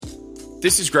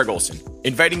This is Greg Olson,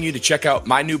 inviting you to check out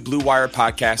my new Blue Wire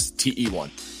podcast,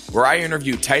 TE1, where I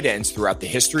interview tight ends throughout the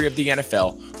history of the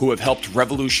NFL who have helped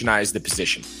revolutionize the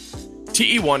position.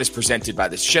 TE1 is presented by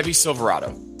the Chevy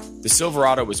Silverado. The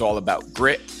Silverado is all about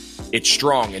grit. It's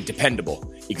strong and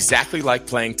dependable, exactly like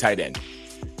playing tight end.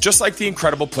 Just like the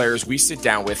incredible players we sit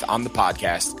down with on the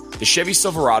podcast, the Chevy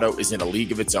Silverado is in a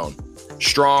league of its own.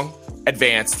 Strong,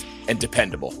 advanced, and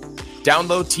dependable.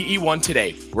 Download TE1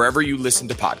 today, wherever you listen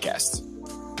to podcasts.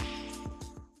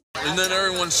 And then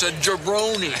everyone said,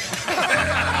 jabroni.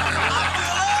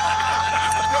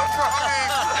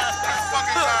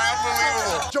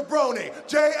 Jabroni,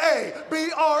 Jabroni,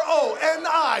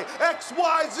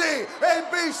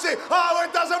 ABC. Oh,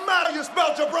 it doesn't matter, you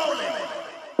spell jabroni.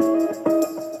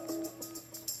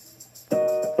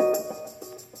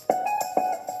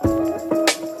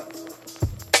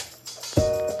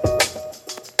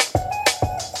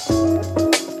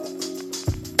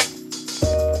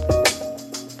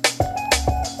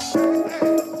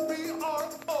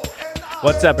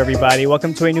 What's up, everybody?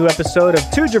 Welcome to a new episode of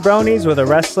Two Jabronis with a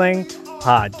Wrestling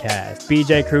Podcast.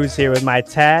 BJ Cruz here with my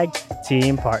tag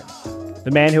team partner, the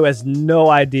man who has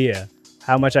no idea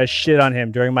how much I shit on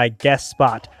him during my guest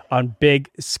spot on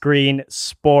Big Screen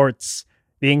Sports,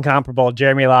 the incomparable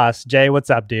Jeremy Loss. Jay,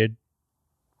 what's up, dude?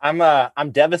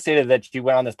 I'm devastated that you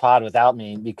went on this pod without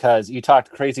me because you talked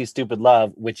Crazy Stupid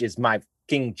Love, which is my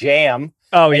fucking jam.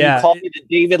 Oh, and yeah. You called me the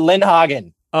David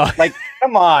Lindhagen. Oh. Like,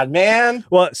 come on, man.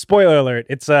 Well, spoiler alert.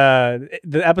 It's the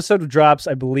episode drops,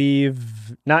 I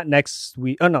believe, not next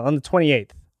week. Oh, no, on the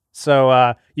 28th.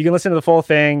 So you can listen to the full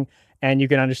thing, and you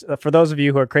can understand. For those of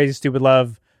you who are Crazy Stupid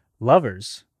Love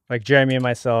lovers, like Jeremy and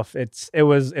myself, it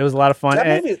was a lot of fun,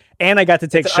 and I got to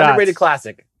take shots. Underrated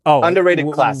classic. Oh,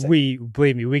 underrated classic.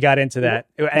 Believe me, we got into that.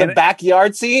 The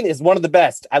backyard scene is one of the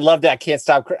best. I love that. I can't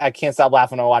stop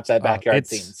laughing when I watch that backyard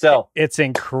scene. So it's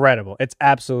incredible. It's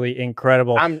absolutely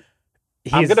incredible. I'm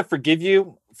gonna forgive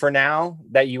you for now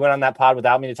that you went on that pod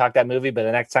without me to talk that movie. But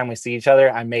the next time we see each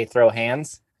other, I may throw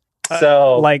hands.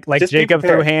 So like Jacob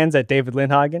threw hands at David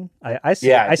Lindhagen. I see.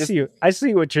 Yeah, I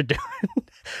see what you're doing.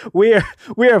 We are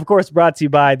of course brought to you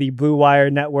by the Blue Wire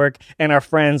Network and our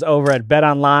friends over at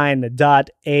betonline.ag.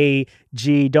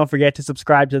 Don't forget to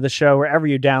subscribe to the show wherever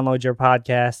you download your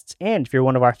podcasts. And if you're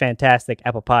one of our fantastic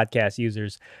Apple Podcast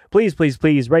users, please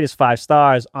rate us 5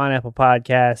 stars on Apple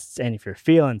Podcasts. And if you're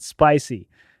feeling spicy,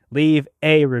 leave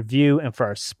a review. And for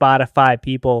our Spotify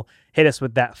people, hit us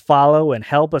with that follow and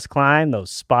help us climb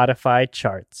those Spotify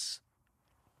charts.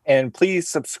 And please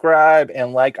subscribe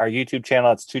and like our YouTube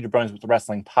channel. It's Two Jabronis with the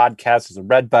Wrestling Podcast. There's a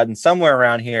red button somewhere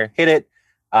around here. Hit it.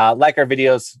 Like our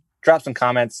videos. Drop some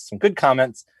comments, some good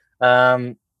comments.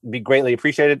 Be greatly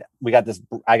appreciated. I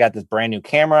got this brand new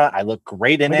camera. I look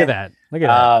great in it. Look at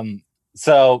that.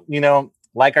 So,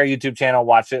 like our YouTube channel,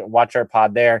 watch our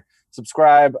pod there.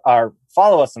 Subscribe or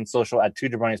follow us on social at Two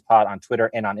Jabronis Pod on Twitter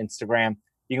and on Instagram.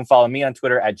 You can follow me on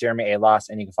Twitter at Jeremy A. Loss,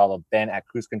 and you can follow Ben at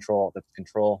Cruise Control. That's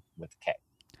Control with K.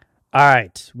 All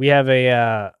right. We have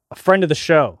a friend of the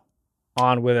show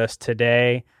on with us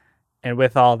today. And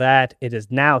with all that, it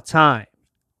is now time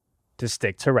to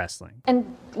stick to wrestling.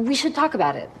 And we should talk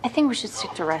about it. I think we should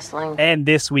stick to wrestling. And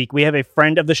this week, we have a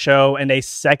friend of the show and a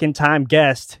second-time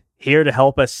guest here to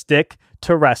help us stick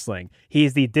to wrestling.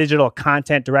 He's the digital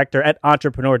content director at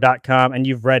entrepreneur.com, and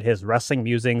you've read his wrestling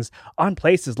musings on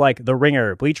places like The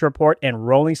Ringer, Bleacher Report, and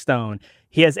Rolling Stone.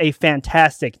 He has a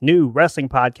fantastic new wrestling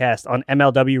podcast on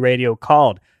MLW Radio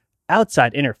called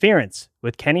Outside Interference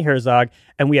with Kenny Herzog,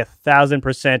 and we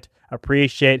 1,000%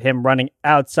 appreciate him running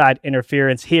Outside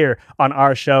Interference here on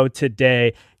our show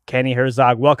today. Kenny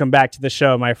Herzog, welcome back to the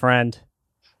show, my friend.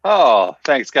 Oh,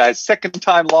 thanks, guys. Second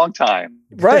time, long time.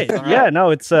 Right. Yeah, no,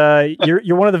 it's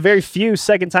you're one of the very few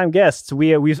second-time guests.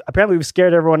 We've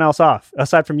scared everyone else off,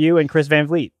 aside from you and Chris Van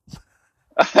Vliet.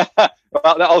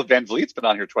 Well, Van Vliet's been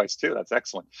on here twice too. That's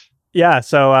excellent. Yeah.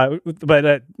 So,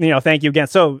 thank you again.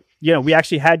 So, we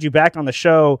actually had you back on the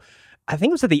show. I think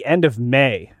it was at the end of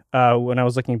May when I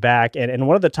was looking back, and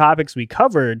one of the topics we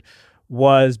covered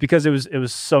was because it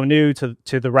was so new to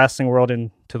the wrestling world and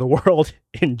to the world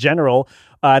in general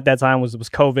at that time was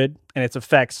COVID and its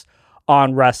effects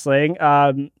on wrestling.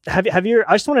 Have you?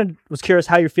 I just was curious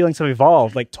how your feelings have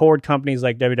evolved, like toward companies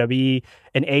like WWE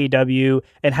and AEW,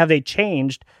 and have they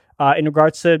changed in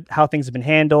regards to how things have been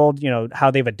handled?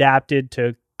 How they've adapted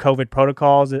to COVID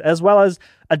protocols, as well as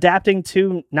adapting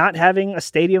to not having a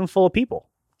stadium full of people.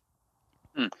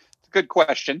 It's a good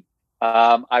question.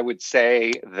 I would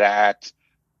say that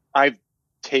I've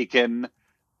taken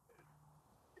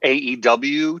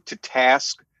AEW to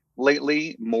task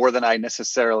lately more than I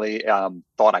necessarily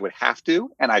thought I would have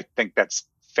to. And I think that's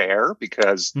fair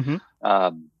because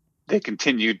they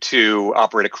continue to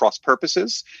operate at cross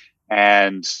purposes.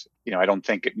 And, I don't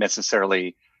think it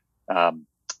necessarily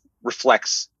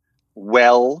reflects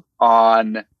well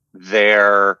on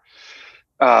their,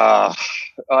 on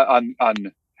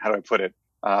how do I put it?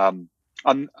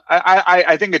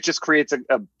 I think it just creates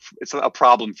a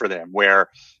problem for them where,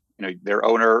 their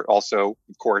owner also,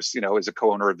 of course, is a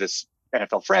co-owner of this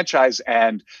NFL franchise.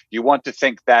 And you want to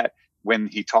think that when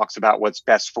he talks about what's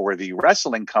best for the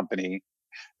wrestling company,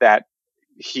 that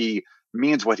he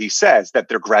means what he says, that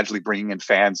they're gradually bringing in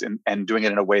fans and doing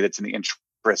it in a way that's in the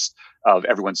interest of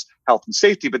everyone's health and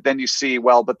safety. But then you see,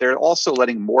 but they're also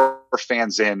letting more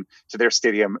fans in to their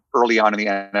stadium early on in the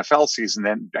NFL season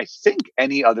than I think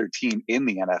any other team in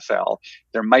the NFL.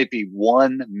 There might be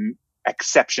one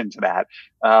exception to that.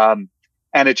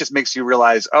 And it just makes you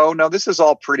realize, oh no, this is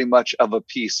all pretty much of a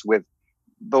piece with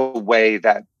the way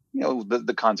that,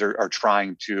 the cons are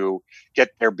trying to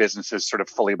get their businesses sort of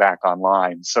fully back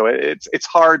online. So it's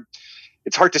hard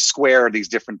to square these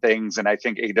different things. And I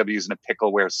think AEW is in a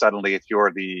pickle where suddenly if you're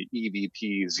the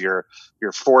EVPs, you're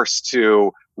forced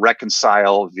to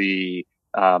reconcile the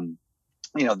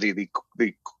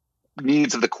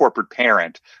needs of the corporate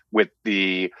parent with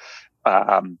the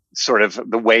sort of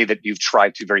the way that you've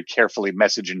tried to very carefully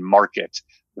message and market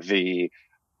the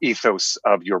ethos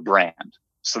of your brand.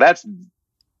 So that's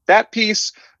that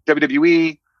piece.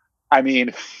 WWE, I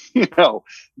mean,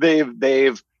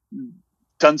 they've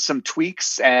done some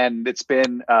tweaks and it's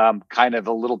been kind of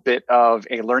a little bit of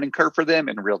a learning curve for them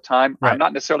in real time. Right. I'm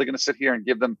not necessarily going to sit here and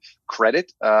give them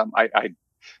credit. I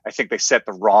think they set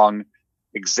the wrong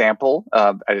example.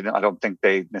 I don't think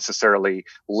they necessarily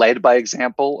led by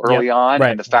example early on.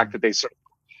 Right. And the fact that they sort of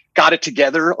got it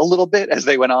together a little bit as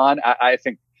they went on, I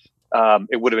think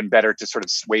it would have been better to sort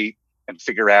of wait and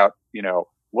figure out,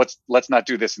 let's not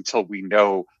do this until we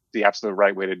know the absolute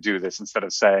right way to do this, instead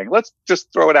of saying, let's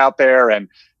just throw it out there and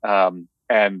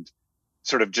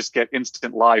sort of just get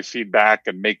instant live feedback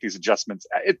and make these adjustments.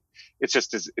 It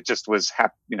just was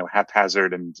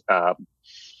haphazard and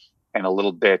a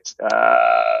little bit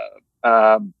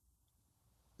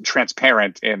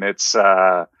transparent in its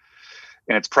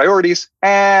priorities.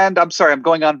 And I'm sorry, I'm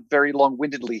going on very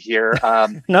long-windedly here.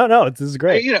 No, this is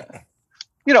great.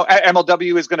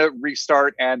 MLW is going to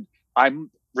restart, and I'm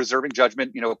reserving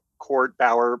judgment. Court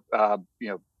Bauer, owner,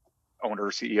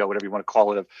 CEO, whatever you want to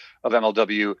call it, of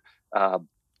MLW. I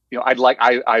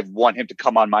want him to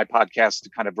come on my podcast to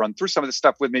kind of run through some of this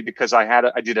stuff with me, because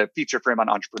I did a feature for him on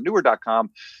entrepreneur.com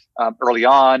early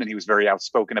on, and he was very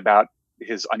outspoken about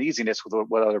his uneasiness with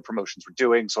what other promotions were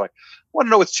doing. So I want to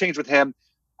know what's changed with him.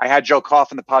 I had Joe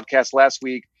Koff on the podcast last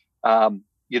week.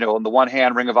 On the one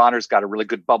hand, Ring of Honor's got a really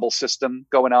good bubble system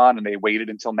going on, and they waited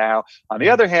until now. On the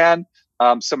other hand,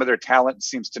 some of their talent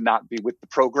seems to not be with the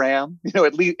program.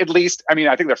 At least, I mean,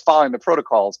 I think they're following the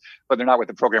protocols, but they're not with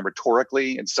the program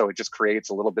rhetorically. And so it just creates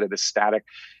a little bit of this static.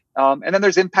 And then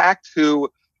there's Impact,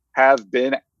 who have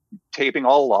been taping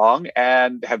all along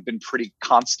and have been pretty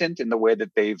constant in the way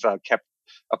that they've kept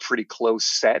a pretty close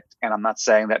set. And I'm not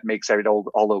saying that makes it all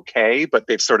okay, but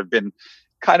they've sort of been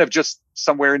kind of just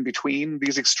somewhere in between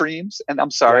these extremes. And I'm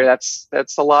sorry, that's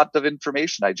a lot of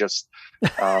information I just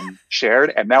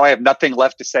shared. And now I have nothing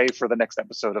left to say for the next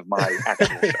episode of my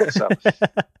actual show. So,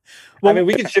 well, I mean,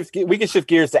 we can shift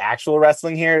gears to actual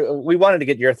wrestling here. We wanted to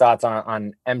get your thoughts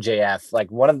on MJF, like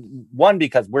one,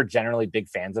 because we're generally big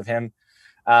fans of him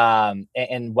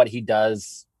and what he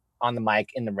does on the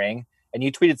mic in the ring. And you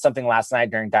tweeted something last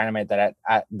night during Dynamite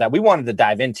that we wanted to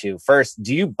dive into. First,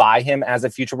 do you buy him as a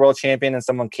future world champion and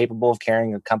someone capable of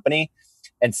carrying a company?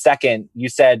 And second, you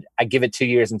said, I give it 2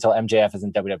 years until MJF is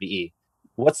in WWE.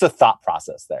 What's the thought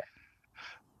process there?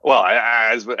 Well,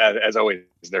 as always,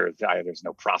 there's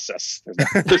no process.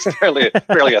 There's barely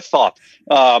a thought.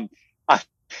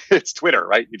 It's Twitter,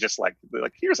 right? You just like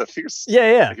here's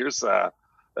a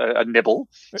nibble.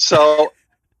 So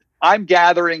I'm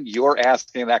gathering you're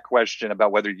asking that question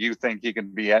about whether you think he can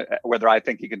be, whether I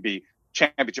think he can be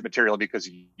championship material because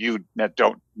you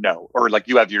don't know, or like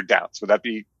you have your doubts. Would that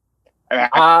be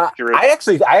accurate? I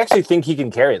actually think he can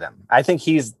carry them. I think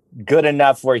he's good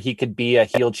enough where he could be a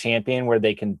heel champion where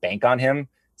they can bank on him.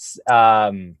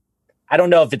 I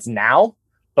don't know if it's now,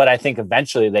 but I think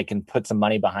eventually they can put some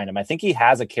money behind him. I think he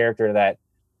has a character that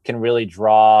can really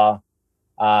draw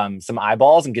some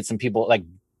eyeballs and get some people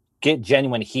get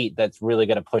genuine heat that's really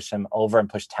going to push him over and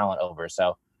push talent over.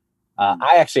 So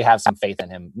I actually have some faith in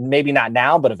him. Maybe not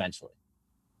now, but eventually.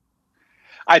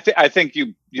 I think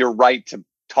you're right to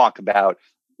talk about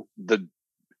the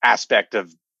aspect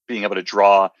of being able to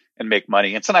draw and make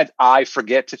money. And sometimes I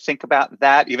forget to think about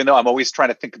that, even though I'm always trying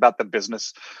to think about the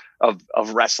business of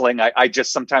wrestling. I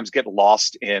just sometimes get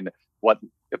lost in what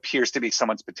appears to be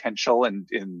someone's potential and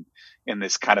in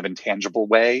this kind of intangible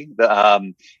way.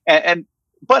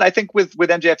 But I think with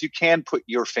MJF, you can put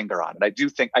your finger on it. I do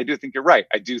think you're right.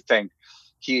 I do think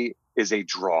he is a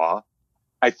draw.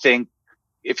 I think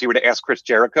if you were to ask Chris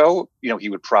Jericho, he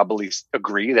would probably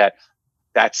agree that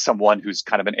that's someone who's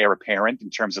kind of an heir apparent in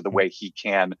terms of the way he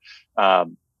can,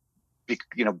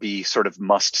 be sort of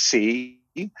must see,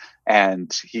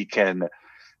 and he can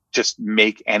just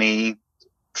make any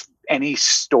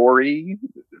story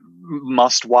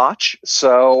must watch.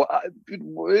 So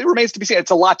it remains to be seen.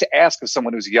 It's a lot to ask of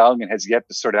someone who's young and has yet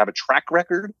to sort of have a track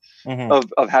record of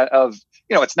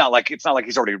it's not like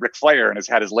he's already Ric Flair and has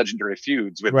had his legendary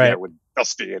feuds with with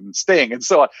Dusty and Sting and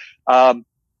so on.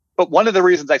 But one of the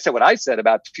reasons I said what I said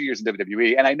about 2 years in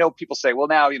WWE, and I know people say, well,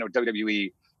 now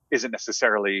WWE isn't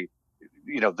necessarily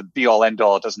the be all end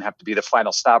all. It doesn't have to be the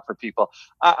final stop for people.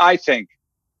 I think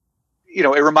it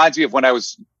reminds me of when I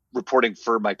was reporting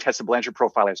for my Tessa Blanchard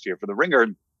profile last year for The Ringer,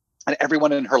 and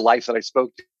everyone in her life that I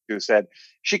spoke to said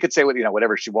she could say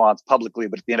whatever she wants publicly,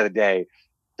 but at the end of the day,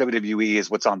 WWE is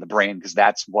what's on the brain, because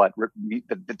that's what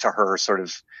to her sort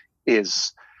of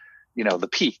is the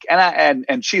peak.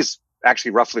 And she's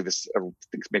actually roughly this, I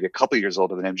think maybe a couple of years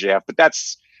older than MJF, but I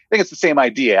think it's the same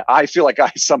idea. I feel like I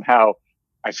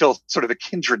feel sort of a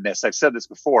kindredness. I've said this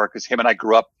before, because him and I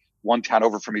grew up one town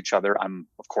over from each other. I'm,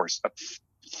 of course, a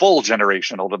full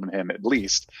generation older than him, at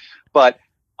least. But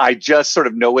I just sort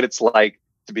of know what it's like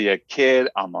to be a kid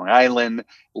on Long Island,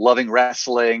 loving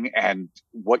wrestling and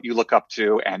what you look up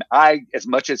to. And as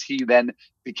much as he then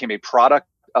became a product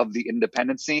of the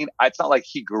independent scene, it's not like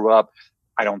he grew up,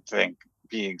 I don't think,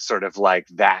 being sort of like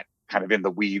that, kind of in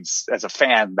the weeds as a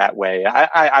fan that way.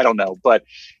 I don't know, but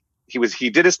he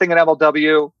did his thing in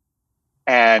MLW,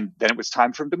 and then it was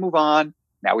time for him to move on.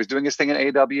 Now he's doing his thing in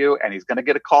AEW, and he's going to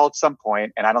get a call at some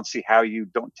point. And I don't see how you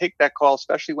don't take that call,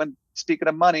 especially when, speaking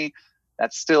of money,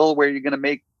 that's still where you're going to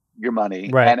make your money.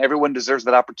 Right. And everyone deserves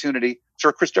that opportunity.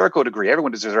 Sure, Chris Jericho would agree.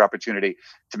 Everyone deserves their opportunity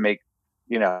to make,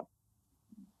 to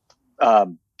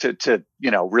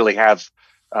really have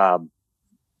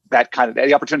that kind of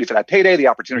the opportunity for that payday, the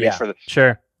opportunity for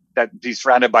that he's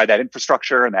surrounded by that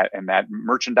infrastructure and that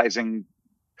merchandising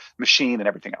machine and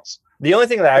everything else. The only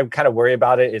thing that I kind of worry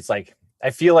about it is like, I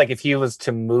feel like if he was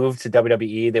to move to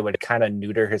WWE, they would kind of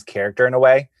neuter his character in a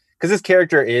way, because his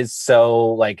character is so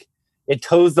like, it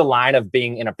toes the line of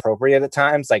being inappropriate at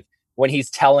times. Like when he's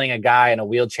telling a guy in a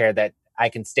wheelchair that I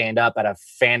can stand up at a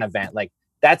fan event, like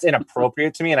that's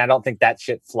inappropriate to me. And I don't think that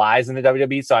shit flies in the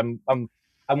WWE. So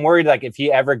I'm worried, like if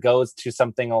he ever goes to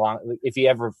something if he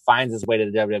ever finds his way to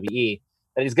the WWE,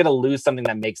 that he's going to lose something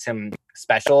that makes him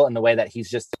special in the way that he's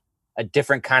just a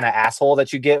different kind of asshole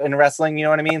that you get in wrestling. You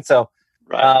know what I mean? So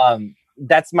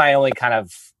that's my only kind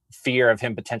of fear of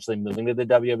him potentially moving to the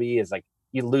WWE, is like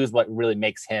you lose what really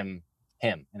makes him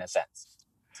in a sense.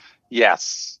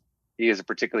 Yes. He is a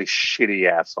particularly shitty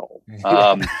asshole.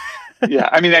 Yeah.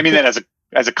 I mean that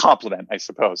as a compliment, I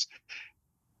suppose.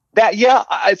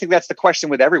 I think that's the question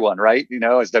with everyone, right?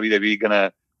 Is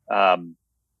WWE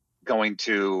going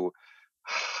to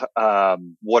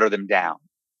water them down?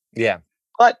 Yeah.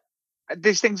 But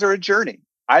these things are a journey.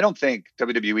 I don't think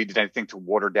WWE did anything to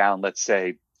water down, let's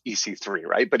say, EC3,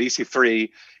 right? But EC3,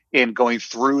 in going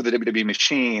through the WWE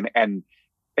machine and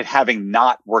it having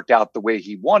not worked out the way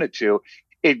he wanted to,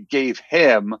 it gave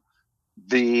him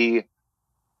the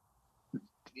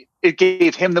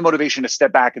motivation to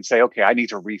step back and say, okay, I need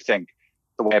to rethink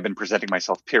the way I've been presenting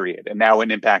myself, period. And now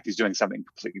in Impact, he's doing something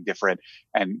completely different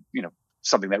and,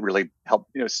 something that really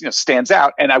stands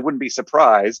out. And I wouldn't be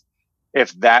surprised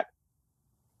if that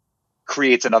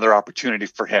creates another opportunity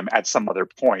for him at some other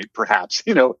point, perhaps,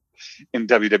 in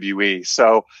WWE.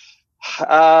 So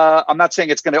I'm not saying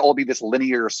it's going to all be this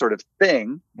linear sort of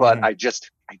thing, but I just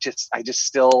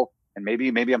still, and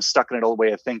maybe I'm stuck in an old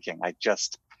way of thinking. I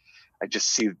just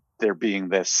see there being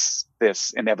this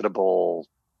inevitable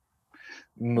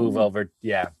move over.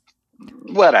 Yeah.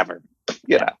 Whatever.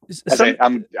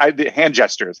 Hand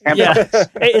gestures.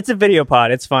 It's a video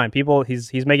pod. It's fine. People,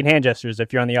 he's making hand gestures.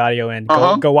 If you're on the audio end,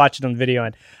 go watch it on the video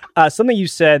end. Something you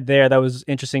said there that was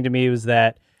interesting to me was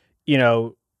that,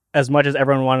 as much as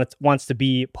everyone wants to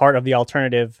be part of the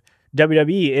alternative,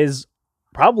 WWE is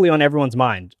probably on everyone's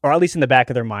mind, or at least in the back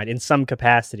of their mind in some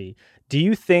capacity. Do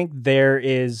you think there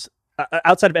is,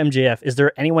 outside of MJF, is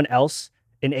there anyone else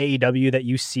in AEW that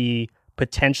you see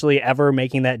potentially ever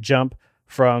making that jump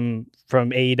from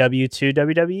AEW to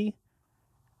WWE?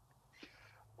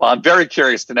 Well, I'm very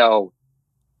curious to know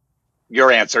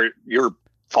your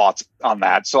thoughts on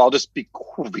that. So I'll just be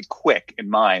quick in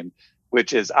mine,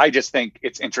 which is I just think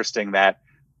it's interesting that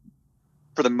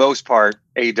for the most part,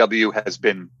 AEW has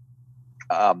been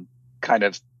kind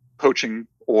of poaching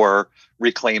or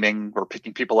reclaiming or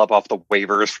picking people up off the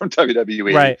waivers from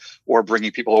WWE, right, or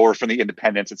bringing people over from the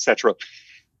independents, etc.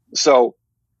 So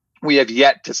we have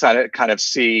yet to kind of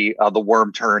see the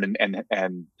worm turn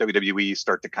and WWE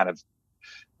start to kind of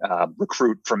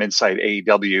recruit from inside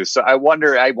AEW. So I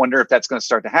wonder if that's going to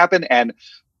start to happen. And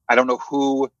I don't know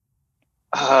who.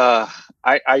 I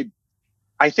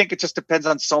think it just depends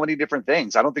on so many different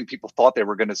things. I don't think people thought they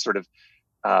were going to sort of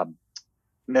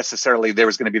necessarily there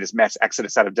was going to be this mass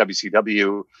exodus out of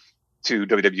WCW to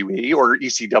WWE or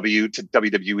ECW to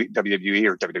WWE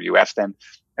or WWF then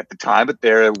at the time. But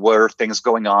there were things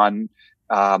going on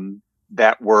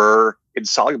that were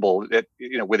insoluble,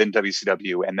 within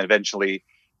WCW, and then eventually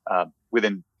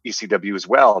within ECW as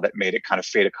well, that made it kind of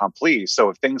fait accompli. So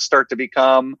if things start to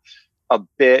become a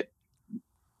bit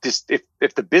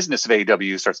if the business of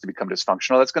AEW starts to become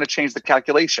dysfunctional, that's going to change the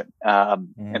calculation.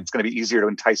 And it's going to be easier to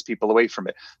entice people away from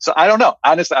it. So I don't know.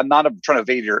 Honestly, I'm not trying to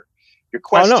evade your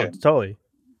question. Oh, no, totally.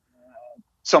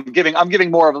 So I'm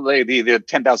giving more of the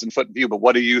 10,000 foot view, but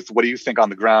what do you think on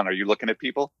the ground? Are you looking at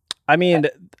people? I mean,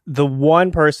 the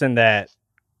one person that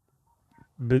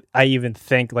I even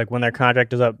think like when their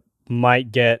contract is up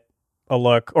might get a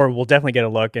look, or will definitely get a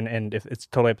look, and if it's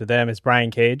totally up to them, is Brian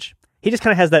Cage. He just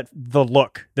kind of has the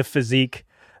look, the physique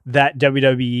that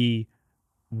WWE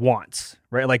wants,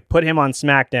 right? Like put him on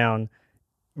SmackDown,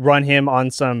 run him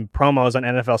on some promos on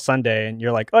NFL Sunday, and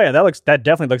you're like, oh yeah, that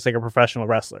definitely looks like a professional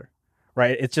wrestler,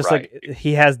 right? It's just right. Like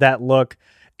he has that look,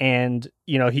 and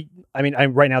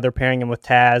right now they're pairing him with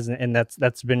Taz, and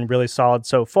that's been really solid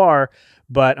so far.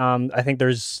 But I think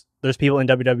there's people in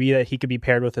WWE that he could be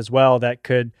paired with as well that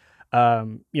could.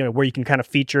 Where you can kind of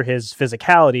feature his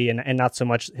physicality and not so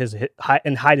much his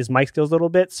hide his mic skills a little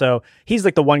bit. So he's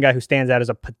like the one guy who stands out as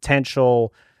a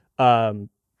potential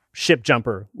ship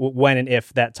jumper when and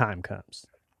if that time comes.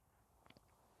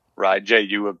 Right. Jay,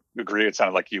 you agree? It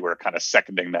sounded like you were kind of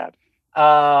seconding that.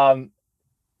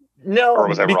 No,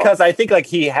 because I think like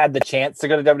he had the chance to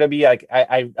go to WWE. Like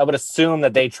I would assume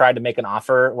that they tried to make an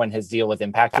offer when his deal with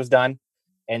Impact was done,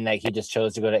 and like he just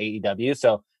chose to go to AEW.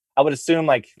 So I would assume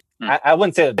like I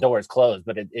wouldn't say the door is closed,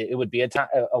 but it would be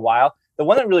a while. The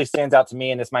one that really stands out to me,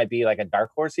 and this might be like a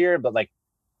dark horse here, but like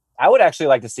I would actually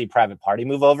like to see Private Party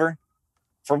move over.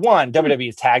 For one,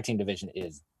 WWE's tag team division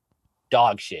is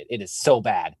dog shit. It is so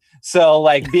bad. So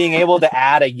like being able to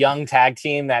add a young tag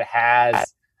team that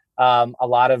has a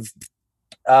lot of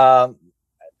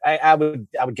I would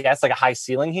guess like a high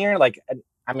ceiling here. Like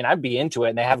I mean, I'd be into it,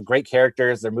 and they have great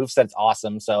characters. Their moveset's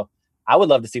awesome. So I would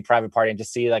love to see Private Party and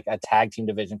just see like a tag team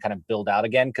division kind of build out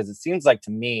again. Cause it seems like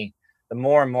to me, the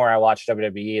more and more I watch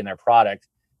WWE and their product,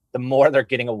 the more they're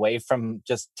getting away from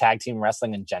just tag team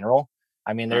wrestling in general.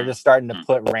 I mean, they're just starting to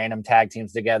put random tag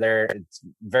teams together. It's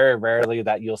very rarely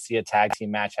that you'll see a tag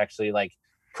team match actually like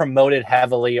promoted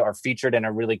heavily or featured in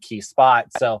a really key spot.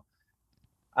 So,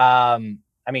 I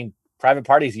mean, Private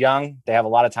Party's young. They have a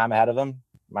lot of time ahead of them.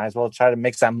 Might as well try to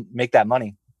make that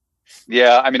money.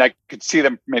 Yeah, I mean, I could see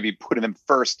them maybe putting them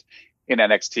first in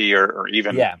NXT or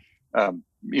even,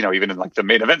 even in like the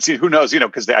main event scene. Who knows?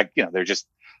 Because they're just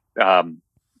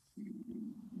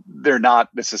they're not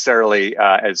necessarily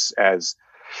as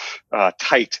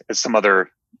tight as some other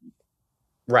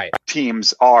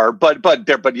teams are.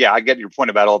 But yeah, I get your point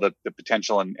about all the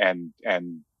potential and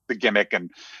the gimmick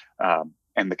and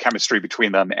the chemistry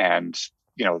between them, and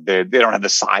they don't have the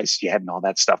size yet and all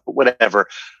that stuff. But whatever.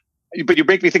 But you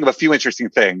make me think of a few interesting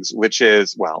things, which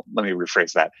is, well, let me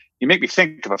rephrase that. You make me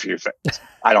think of a few things.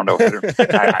 I don't know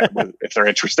if they're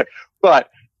interesting, but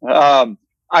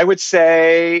I would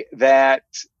say that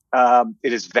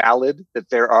it is valid that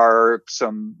there are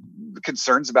some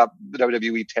concerns about the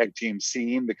WWE tag team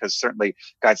scene, because certainly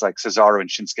guys like Cesaro and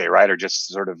Shinsuke, right, are just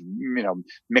sort of,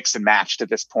 mixed and matched at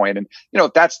this point. And,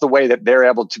 if that's the way that they're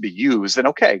able to be used, then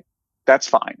okay, that's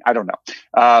fine. I don't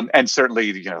know. And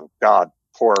certainly, God,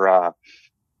 for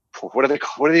what do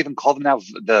they even call them now?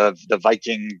 The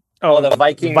Viking. Oh, the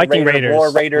Viking Raiders.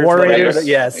 War Raiders.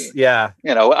 Yes. Yeah.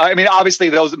 I mean, obviously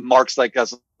those marks like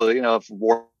us,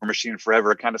 War Machine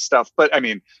Forever kind of stuff. But I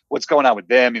mean, what's going on with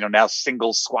them? Now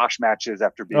single squash matches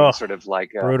after being sort of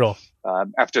like brutal.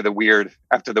 After the weird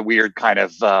kind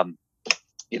of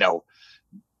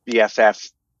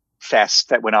BFF fest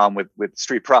that went on with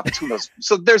Street Profits. Who knows?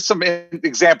 So there's some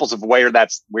examples of where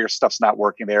stuff's not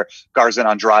working there. Garza and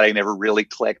Andrade never really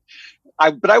clicked.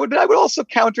 But I would also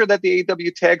counter that the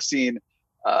AEW tag scene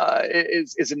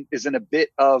is in a bit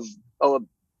of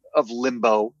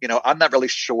limbo. I'm not really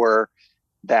sure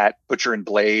that Butcher and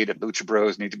Blade and Lucha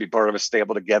Bros need to be part of a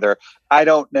stable together. I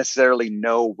don't necessarily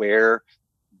know where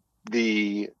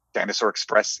the Dinosaur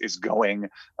Express is going.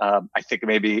 I think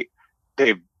maybe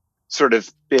they've sort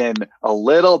of been a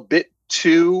little bit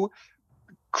too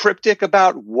cryptic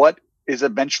about what is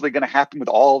eventually going to happen with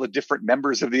all the different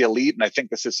members of the Elite, and I think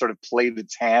this has sort of played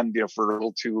its hand, for a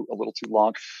little too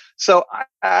long. So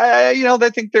I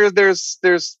think there's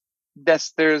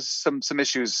some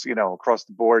issues, across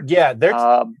the board. Yeah,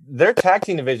 their tag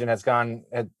team division has gone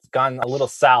a little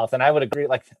south, and I would agree.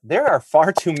 Like, there are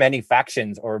far too many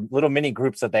factions or little mini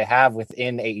groups that they have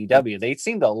within AEW. They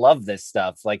seem to love this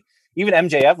stuff. Like, even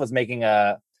MJF was making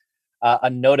a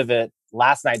note of it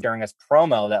last night during his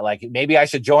promo that, like, maybe I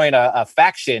should join a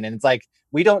faction. And it's like,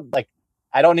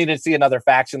 I don't need to see another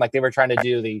faction. Like, they were trying to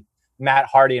do the Matt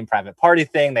Hardy and Private Party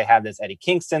thing. They had this Eddie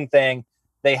Kingston thing.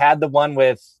 They had the one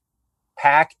with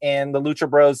Pac and the Lucha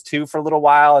Bros too for a little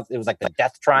while. It was like the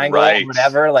Death Triangle or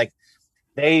whatever. Like,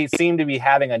 they seem to be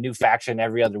having a new faction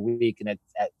every other week. And at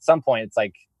some point it's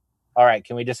like, all right,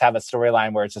 can we just have a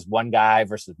storyline where it's just one guy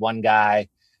versus one guy,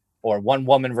 or one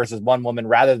woman versus one woman,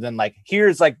 rather than like,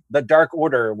 here's like the Dark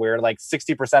Order where like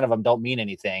 60% of them don't mean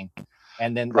anything.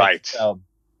 And then so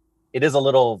it is a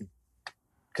little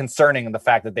concerning, the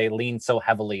fact that they lean so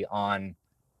heavily on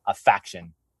a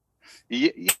faction.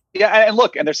 Yeah, and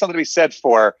look, and there's something to be said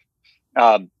for,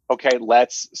 okay,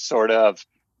 let's sort of,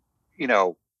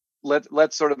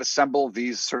 let's sort of assemble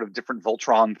these sort of different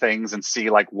Voltron things and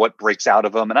see like what breaks out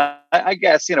of them. And I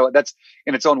guess, that's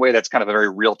in its own way, that's kind of a very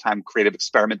real-time creative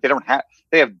experiment.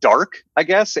 They have Dark, I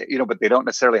guess, but they don't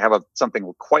necessarily have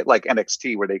something quite like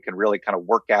NXT where they can really kind of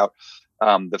work out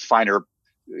the finer,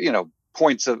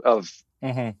 points of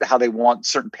how they want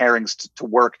certain pairings to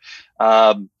work.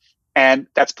 And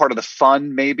that's part of the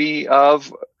fun, maybe,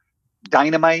 of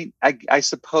Dynamite, I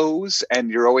suppose.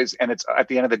 And it's at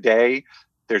the end of the day,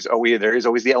 there is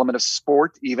always the element of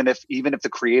sport, even if the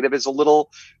creative is a little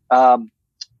sort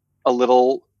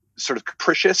of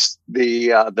capricious.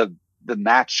 The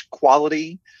match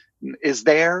quality is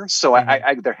there, so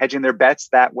they're hedging their bets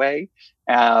that way.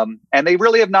 And they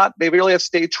really have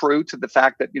stayed true to the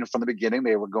fact that, from the beginning,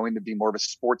 they were going to be more of a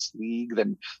sports league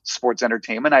than sports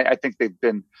entertainment. I think they've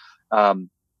been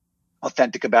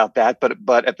authentic about that,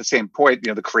 but at the same point,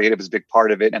 the creative is a big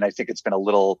part of it, and I think it's been a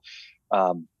little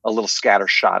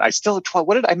scattershot.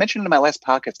 What did I mention in my last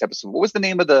podcast episode? What was the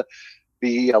name of the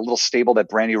little stable that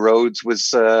Brandy Rhodes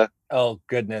was? Oh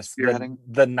goodness,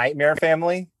 the Nightmare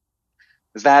Family.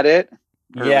 Is that it?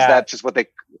 Or yeah, is that just what they?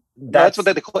 That's what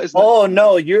they call. Oh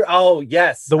no, you're. Oh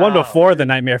yes, the one before the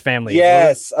Nightmare Family.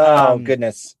 Yes. Oh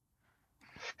goodness.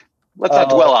 Let's not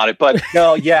dwell on it, but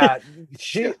no, yeah,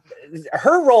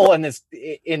 her role in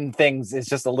things is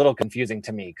just a little confusing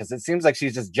to me, because it seems like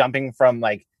she's just jumping from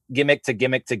like gimmick to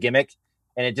gimmick to gimmick,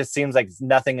 and it just seems like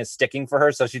nothing is sticking for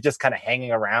her. So she's just kind of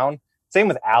hanging around. Same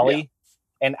with Allie,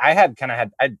 and I had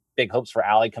big hopes for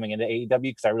Allie coming into AEW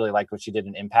because I really liked what she did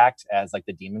in Impact as like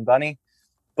the Demon Bunny,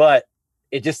 but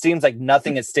it just seems like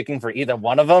nothing is sticking for either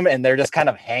one of them, and they're just kind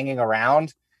of hanging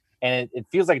around. And it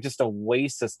feels like just a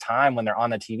waste of time when they're on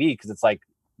the TV, because it's like,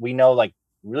 we know, like,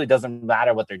 really doesn't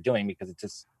matter what they're doing because it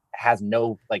just has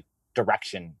no like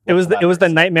direction. It was the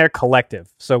Nightmare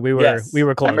Collective, so we were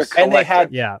close. And they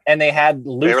had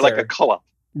Luther. They were like a co-op,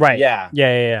 right? Yeah.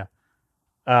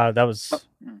 That was.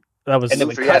 And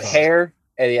it cut hair,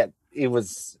 and it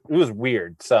was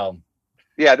weird. So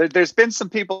yeah, there's been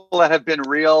some people that have been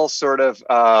real sort of.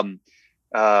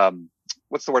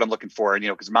 What's the word I'm looking for? And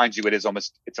because mind you, it's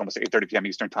almost 8:30 p.m.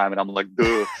 Eastern time, and I'm like,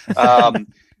 duh.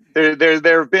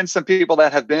 There have been some people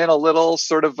that have been a little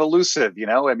sort of elusive,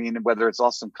 I mean, whether it's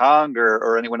Awesome Kong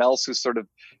or anyone else who's sort of,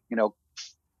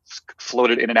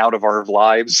 floated in and out of our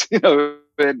lives,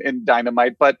 in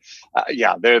Dynamite. But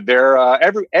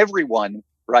everyone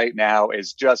right now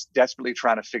is just desperately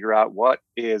trying to figure out what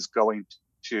is going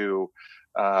to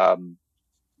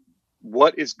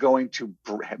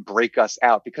break us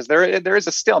out, because there is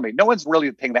a stalemate. No one's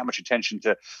really paying that much attention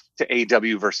to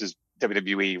AEW versus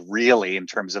WWE, really, in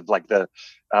terms of like the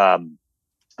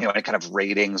any kind of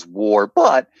ratings war.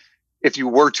 But if you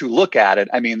were to look at it,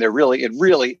 I mean, it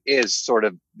really is sort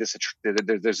of this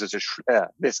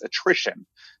attrition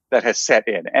that has set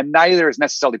in, and neither is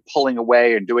necessarily pulling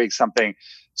away and doing something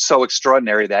so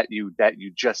extraordinary that you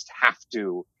just have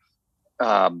to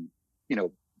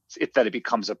that it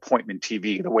becomes appointment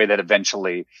TV, the way that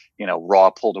eventually, Raw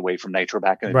pulled away from Nitro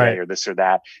back in the day, or this or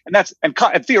that. And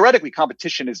theoretically,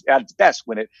 competition is at its best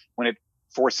when it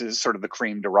forces sort of the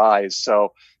cream to rise.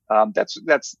 So That's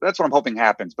what I'm hoping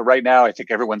happens. But right now, I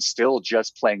think everyone's still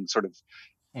just playing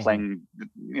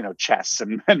chess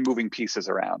and moving pieces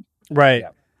around. Right.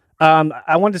 Yeah.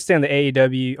 I wanted to stay on the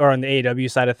AEW or on the AEW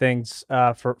side of things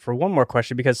for one more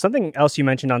question, because something else you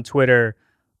mentioned on Twitter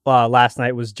last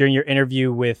night was during your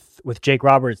interview with Jake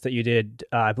Roberts that you did,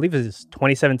 I believe it was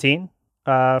 2017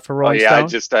 for Rolling Stone. I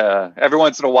just every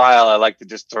once in a while I like to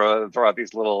just throw out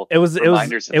these little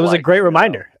reminders. It was a great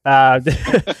reminder.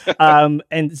 And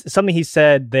something he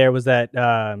said there was that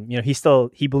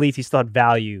he believed he still had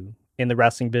value in the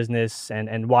wrestling business,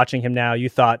 and watching him now, you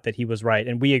thought that he was right,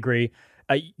 and we agree.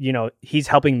 He's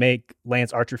helping make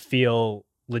Lance Archer feel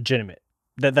legitimate.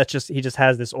 He just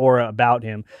has this aura about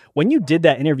him. When you did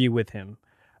that interview with him,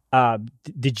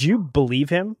 did you believe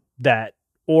him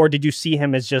or did you see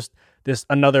him as just this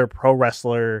another pro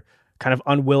wrestler kind of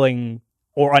unwilling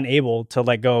or unable to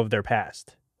let go of their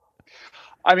past?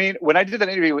 I mean, when I did that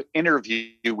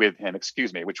interview with him,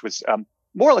 which was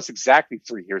more or less exactly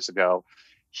 3 years ago,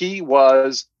 he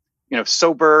was,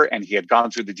 sober, and he had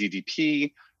gone through the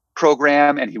DDP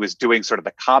program, and he was doing sort of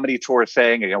the comedy tour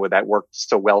thing, where that worked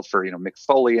so well for, Mick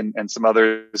Foley and some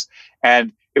others.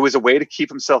 And it was a way to keep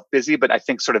himself busy, but I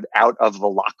think sort of out of the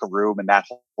locker room and that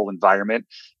whole environment.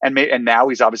 And now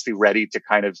he's obviously ready to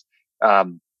kind of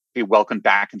be welcomed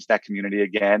back into that community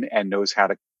again, and knows how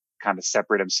to kind of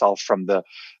separate himself from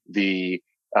the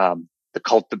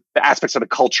aspects of the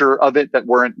culture of it that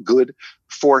weren't good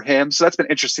for him. So that's been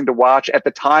interesting to watch. At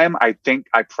the time, I think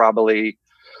I probably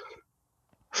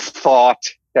thought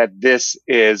that this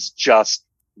is just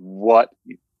what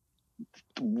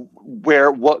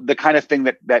the kind of thing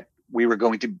that we were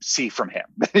going to see from him.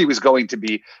 That he was going to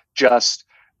be just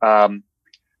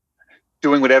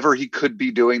doing whatever he could be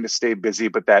doing to stay busy,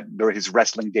 but that his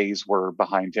wrestling days were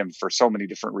behind him for so many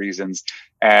different reasons.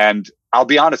 And I'll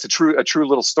be honest, a true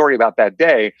little story about that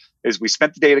day is we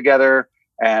spent the day together,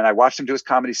 and I watched him do his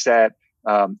comedy set.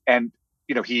 And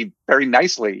he very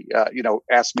nicely,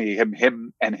 asked me,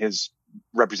 him and his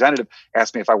representative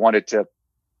asked me if I wanted to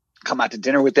come out to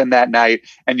dinner with them that night.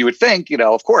 And you would think,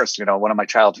 of course, one of my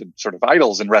childhood sort of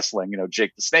idols in wrestling,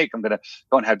 Jake the Snake, I'm going to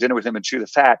go and have dinner with him and chew the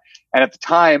fat. And at the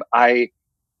time I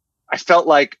felt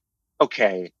like,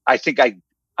 okay, I think I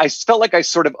felt like I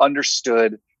sort of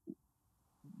understood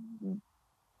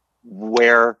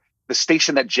where the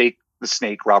station that Jake the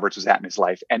Snake Roberts was at in his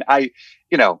life.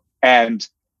 And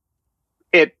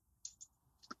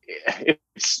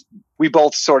we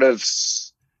both sort of,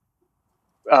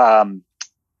 I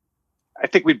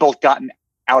think we both gotten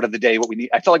out of the day what we need.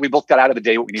 I felt like we both got out of the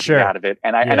day what we needed to get out of it.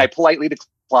 And I politely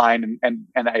declined, and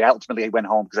I ultimately went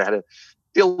home because I had to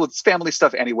deal with family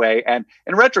stuff anyway. And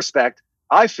in retrospect,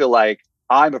 I feel like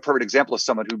I'm a perfect example of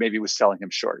someone who maybe was selling him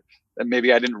short. And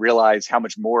maybe I didn't realize how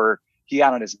much more he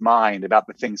had on his mind about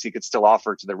the things he could still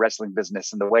offer to the wrestling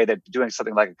business, and the way that doing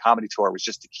something like a comedy tour was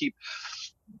just to keep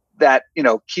that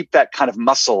kind of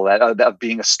muscle of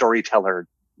being a storyteller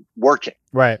working,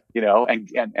 right?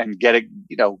 And get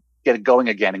it going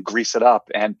again and grease it up.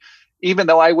 And even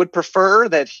though I would prefer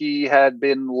that he had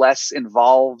been less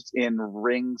involved in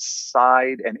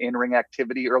ringside and in-ring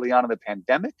activity early on in the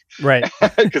pandemic, right?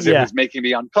 Because it was making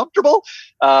me uncomfortable.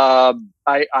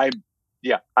 I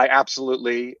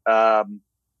absolutely am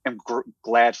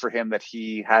glad for him that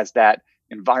he has that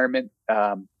environment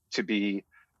to be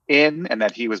in, and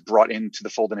that he was brought into the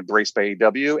fold and embraced by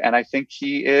AEW. And I think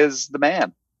he is the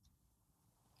man.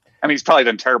 I mean, he's probably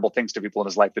done terrible things to people in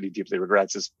his life that he deeply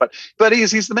regrets, but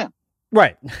he's the man.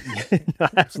 Right.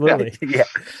 Absolutely. Yeah.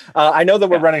 I know that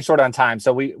we're running short on time,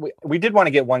 so we did want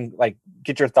to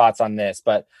get your thoughts on this,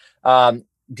 but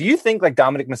do you think like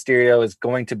Dominic Mysterio is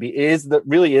going to be, is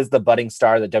the budding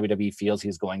star that WWE feels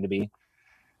he's going to be?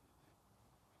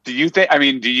 Do you think,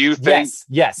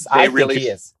 yes, I think he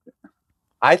is.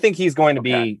 I think he's going to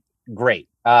be great.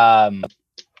 I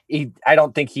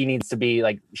don't think he needs to be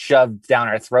like shoved down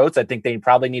our throats. I think they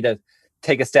probably need to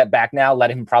take a step back now, let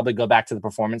him probably go back to the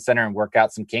Performance Center and work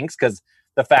out some kinks, because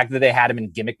the fact that they had him in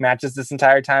gimmick matches this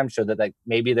entire time showed that like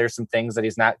maybe there's some things that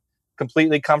he's not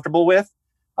completely comfortable with.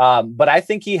 But I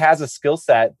think he has a skill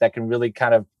set that can really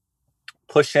kind of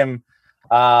push him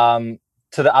to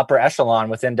the upper echelon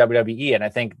within WWE. And I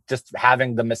think just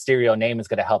having the Mysterio name is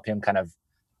going to help him kind of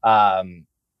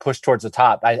push towards the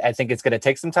top. I think it's going to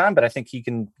take some time, but I think he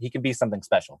can be something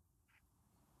special.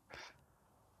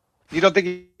 You don't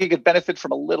think he could benefit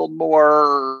from a little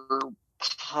more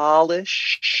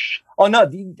polish? Oh no!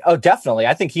 Oh, definitely.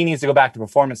 I think he needs to go back to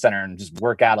Performance Center and just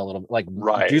work out a little,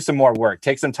 do some more work,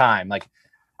 take some time. Like,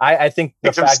 I think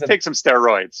the fact that take some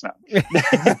steroids. No.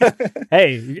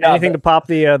 Hey, anything to pop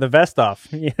the vest off,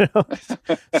 you know.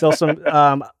 So some,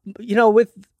 you know,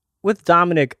 with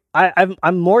Dominic,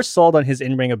 I'm more sold on his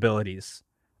in-ring abilities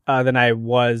than I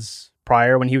was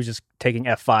prior when he was just taking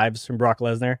F5s from Brock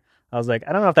Lesnar. I was like,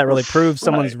 I don't know if that really proves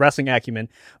someone's wrestling acumen,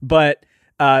 but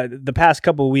the past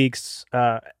couple of weeks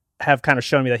have kind of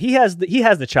shown me that he has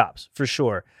the chops for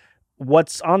sure.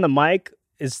 What's on the mic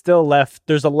is still left.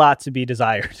 There's a lot to be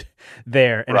desired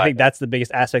there. And I think that's the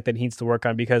biggest aspect that he needs to work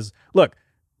on, because look,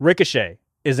 Ricochet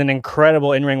is an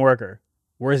incredible in-ring worker.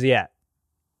 Where's he at?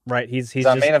 Right. He's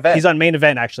on main event. He's on main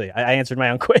event. Actually, I answered my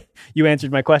own you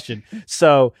answered my question.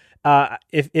 So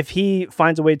if he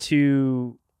finds a way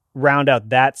to round out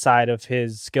that side of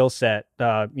his skill set,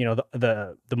 you know,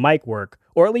 the mic work,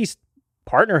 or at least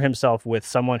partner himself with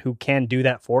someone who can do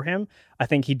that for him, I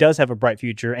think he does have a bright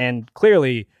future. And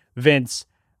clearly Vince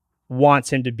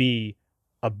wants him to be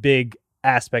a big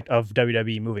aspect of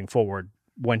WWE moving forward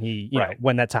when he, you know,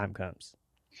 when that time comes.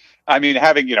 I mean,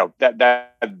 having, you know,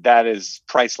 that is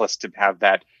priceless to have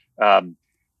that,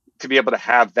 to be able to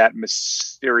have that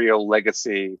Mysterio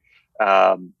legacy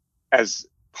as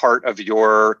part of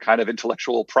your kind of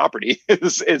intellectual property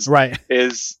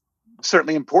is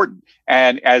certainly important.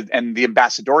 And the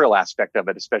ambassadorial aspect of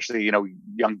it, especially, you know,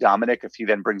 young Dominic, if he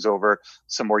then brings over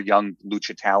some more young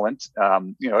lucha talent,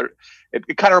 you know,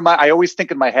 it kind of I always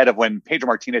think in my head of when Pedro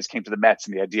Martinez came to the Mets,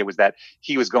 and the idea was that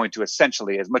he was going to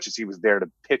essentially, as much as he was there to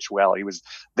pitch well, he was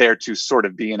there to sort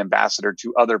of be an ambassador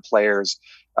to other players,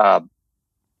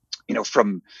 you know,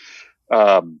 from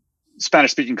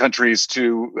Spanish speaking countries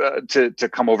to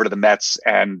come over to the Mets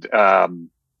and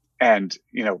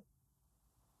you know,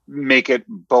 make it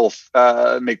both,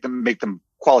 make them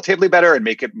qualitatively better and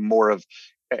make it more of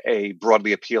a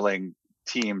broadly appealing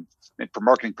team for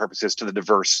marketing purposes to the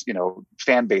diverse, you know,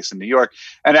 fan base in New York.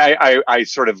 And I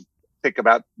sort of think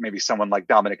about maybe someone like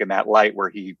Dominic in that light, where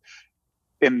he,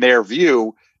 in their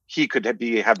view, he could have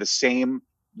the same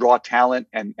raw talent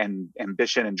and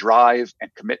ambition and drive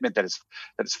and commitment that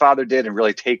his father did, and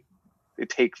really take the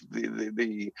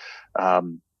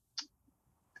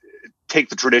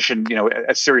tradition, you know,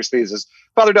 as seriously as his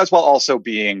father does, while also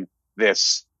being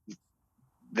this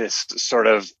sort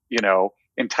of, you know,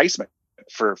 enticement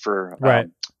for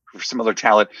similar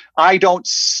talent.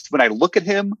 When I look at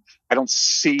him, I don't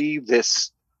see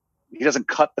this. He doesn't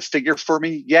cut the figure for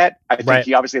me yet. I think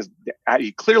he obviously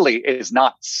he clearly is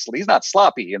not. He's not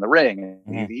sloppy in the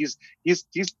ring. He's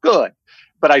good,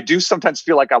 but I do sometimes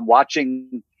feel like I'm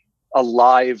watching a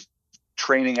live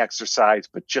training exercise,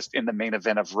 but just in the main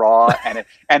event of Raw,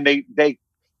 and they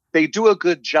do a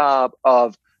good job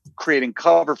of creating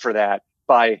cover for that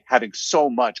by having so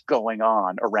much going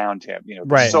on around him. You know,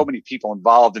 there's so many people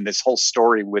involved in this whole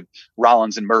story with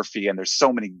Rollins and Murphy, and there's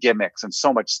so many gimmicks and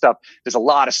so much stuff. There's a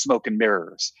lot of smoke and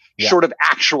mirrors, short of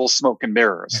actual smoke and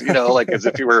mirrors, you know, like as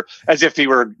if he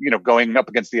were, you know, going up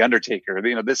against the Undertaker.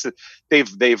 You know,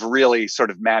 they've really sort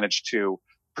of managed to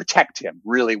protect him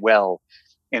really well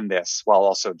in this, while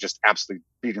also just absolutely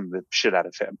beating the shit out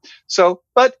of him. So,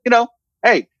 but you know,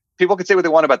 hey, people can say what they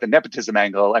want about the nepotism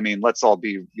angle. I mean, let's all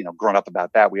be, you know, grown up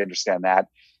about that. We understand that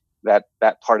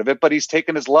part of it, but he's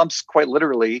taken his lumps quite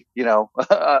literally, you know,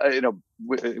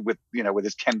 with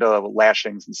his kendo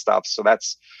lashings and stuff. So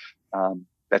that's,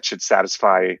 that should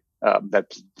satisfy,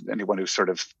 that anyone who sort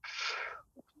of,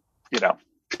 you know,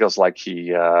 feels like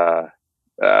he,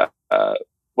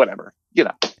 whatever, you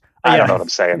know, I don't know what I'm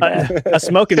saying, man. A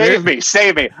smoke and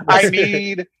save me. I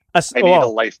need a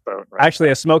lifeboat. Right actually,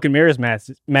 now. A smoke and mirrors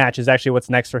match is actually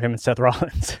what's next for him and Seth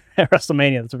Rollins at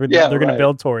WrestleMania. That's what they're going to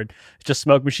build toward. Just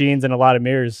smoke machines and a lot of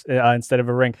mirrors instead of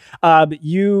a ring.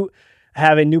 You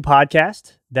have a new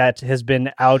podcast that has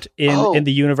been out in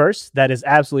the universe that is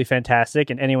absolutely fantastic.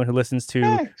 And anyone who listens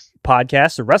to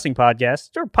podcasts or wrestling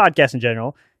podcasts or podcasts in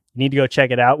general, you need to go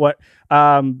check it out.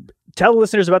 Tell the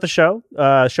listeners about the show,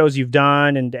 shows you've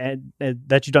done and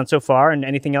that you've done so far, and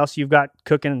anything else you've got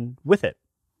cooking with it.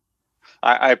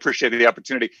 I appreciate the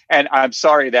opportunity, and I'm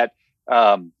sorry that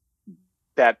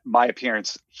that my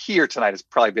appearance here tonight has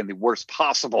probably been the worst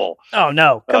possible. Oh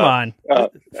no! Come on,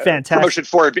 fantastic promotion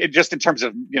for it, just in terms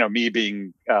of, you know, me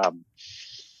being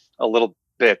a little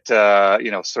bit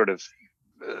sort of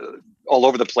all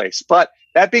over the place. But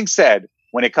that being said,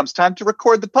 when it comes time to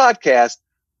record the podcast,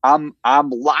 I'm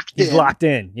locked in. He's locked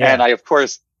in, yeah. And I, of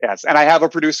course, yes. And I have a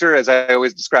producer, as I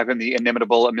always describe him, the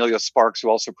inimitable Emilio Sparks, who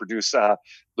also produced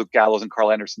Luke Gallows and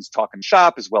Carl Anderson's Talkin'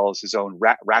 Shop, as well as his own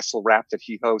Wrestle Rap that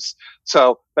he hosts.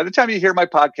 So by the time you hear my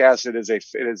podcast, it is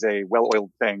a well-oiled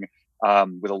thing.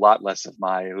 with a lot less of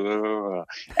my.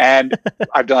 And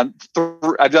I've done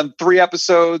 3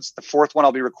 episodes. The 4th one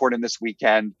I'll be recording this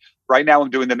weekend. Right now I'm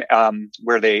doing them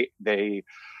where they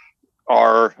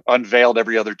are unveiled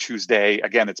every other Tuesday.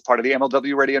 Again, it's part of the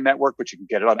MLW Radio Network, but you can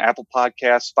get it on Apple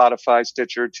Podcasts, Spotify,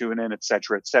 Stitcher, TuneIn, et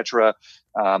cetera, et cetera.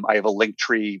 I have a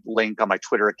Linktree link on my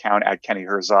Twitter account at Kenny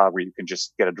Herzog, where you can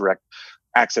just get a direct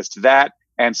access to that.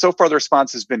 And so far the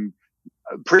response has been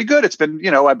pretty good. It's been,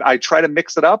 I try to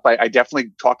mix it up. I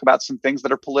definitely talk about some things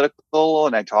that are political,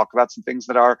 and I talk about some things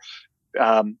that are,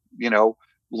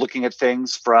 looking at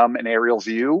things from an aerial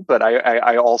view, but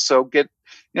I also get,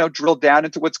 drilled down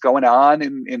into what's going on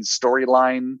in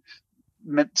storyline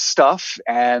stuff.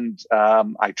 And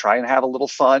I try and have a little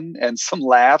fun and some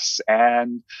laughs,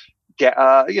 and get,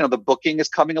 the booking is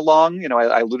coming along.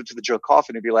 I alluded to the Joe Koff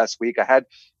interview last week. I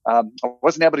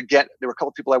wasn't able to there were a couple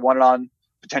of people I wanted on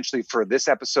potentially for this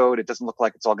episode. It doesn't look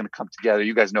like it's all going to come together.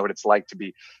 You guys know what it's like to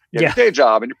be your day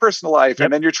job and your personal life. Yep.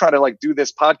 And then you're trying to do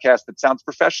this podcast that sounds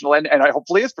professional and I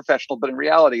hopefully is professional, but in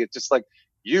reality, it's just like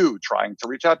you trying to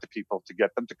reach out to people to get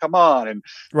them to come on and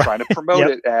trying to promote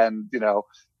it. And,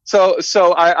 so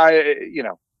I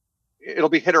it'll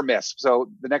be hit or miss.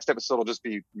 So the next episode will just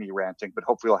be me ranting, but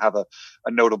hopefully I'll have a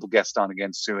notable guest on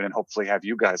again soon, and hopefully have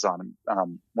you guys on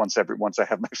once I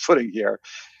have my footing here.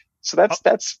 So that's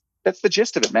the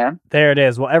gist of it, man. There it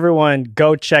is. Well, everyone,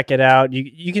 go check it out.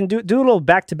 You can do a little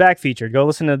back-to-back feature. Go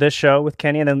listen to this show with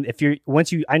Kenny, and then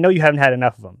I know you haven't had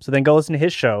enough of them, so then go listen to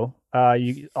his show.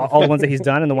 All the ones that he's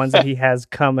done and the ones that he has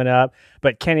coming up.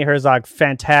 But Kenny Herzog,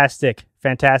 fantastic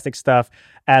stuff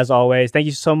as always. Thank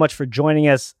you so much for joining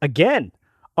us again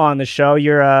on the show.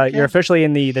 You're officially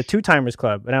in the Two Timers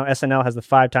Club. Now SNL has the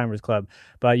Five Timers Club,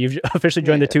 but you've officially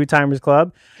joined the Two Timers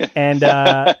Club, and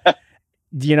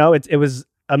it was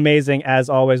amazing as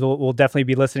always. We'll definitely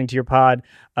be listening to your pod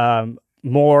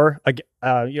more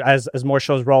as more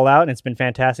shows roll out, and it's been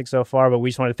fantastic so far. But we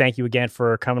just want to thank you again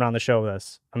for coming on the show with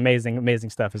us.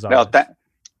 Amazing stuff as always.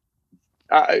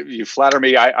 You flatter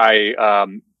me.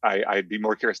 I'd be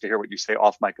more curious to hear what you say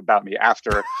off mic about me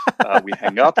after we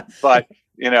hang up. But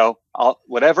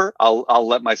I'll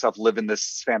let myself live in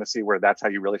this fantasy where that's how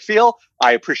you really feel.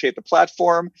 I appreciate the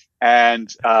platform,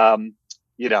 and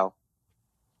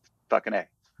fucking A.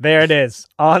 There it is.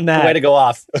 On that. Way to go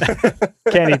off.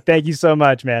 Kenny, thank you so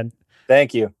much, man.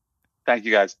 Thank you. Thank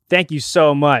you, guys. Thank you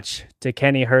so much to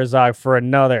Kenny Herzog for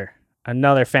another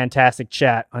fantastic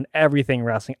chat on everything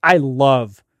wrestling. I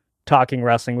love talking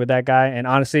wrestling with that guy. And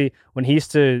honestly, when he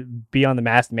used to be on the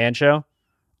Masked Man show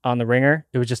on The Ringer,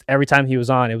 it was just every time he was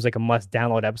on, it was like a must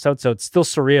download episode. So it's still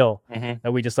surreal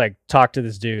that we just talked to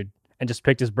this dude and just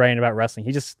picked his brain about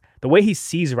wrestling. The way he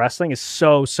sees wrestling is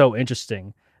so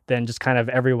interesting than just kind of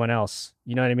everyone else.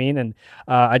 You know what I mean? And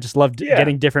I just loved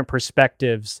getting different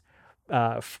perspectives,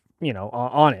 on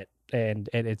it. And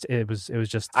it was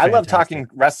just fantastic. I love talking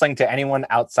wrestling to anyone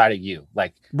outside of you.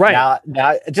 Right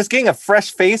now just getting a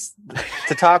fresh face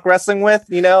to talk wrestling with,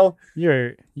 it's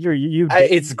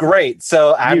great.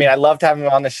 So I loved having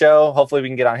him on the show. Hopefully we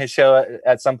can get on his show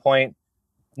at some point.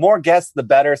 More guests, the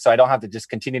better, so I don't have to just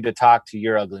continue to talk to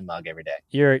your ugly mug every day.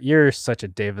 You're such a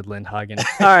David Lindhagen.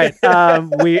 All right,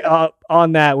 we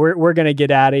on that. We're gonna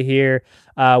get out of here.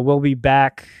 We'll be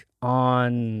back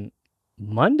on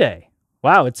Monday.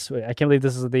 Wow, I can't believe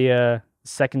this is the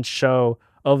second show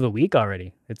of the week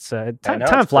already. It's time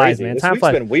flies, crazy. Man. This time week's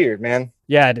flies. Been weird, man.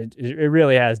 Yeah, it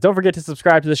really has. Don't forget to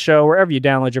subscribe to the show wherever you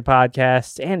download your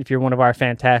podcasts, and if you're one of our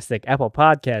fantastic Apple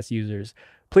Podcast users,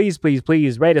 please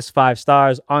rate us 5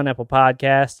 stars on Apple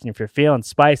Podcasts. And if you're feeling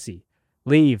spicy,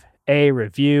 leave a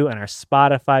review. And our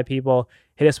Spotify people,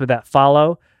 hit us with that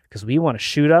follow, because we want to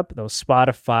shoot up those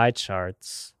Spotify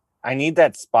charts. I need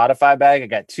that Spotify bag. I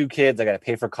got 2 kids. I got to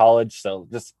pay for college. So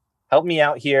just help me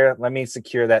out here. Let me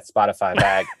secure that Spotify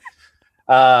bag.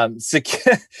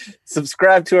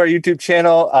 Subscribe to our YouTube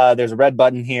channel. There's a red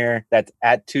button here that's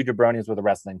at Two Jabronis with a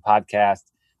Wrestling Podcast.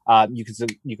 You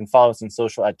can follow us on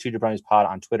social at Two Jabronis Pod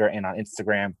on Twitter and on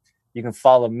Instagram. You can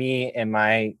follow me and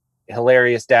my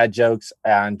hilarious dad jokes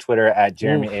on Twitter at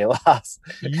Jeremy A. Loss.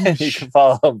 And you can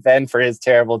follow Ben for his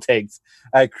terrible takes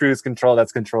at Cruise Control.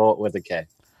 That's Control with a K.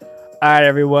 All right,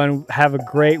 everyone. Have a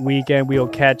great weekend. We will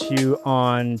catch you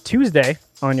on Tuesday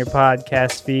on your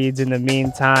podcast feeds. In the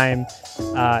meantime,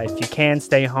 if you can,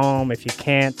 stay home. If you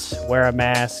can't, wear a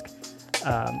mask.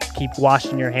 Keep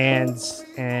washing your hands,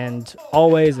 and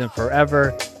always and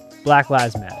forever, Black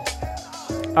Lives Matter.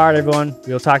 All right, everyone.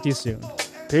 We'll talk to you soon.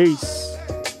 Peace.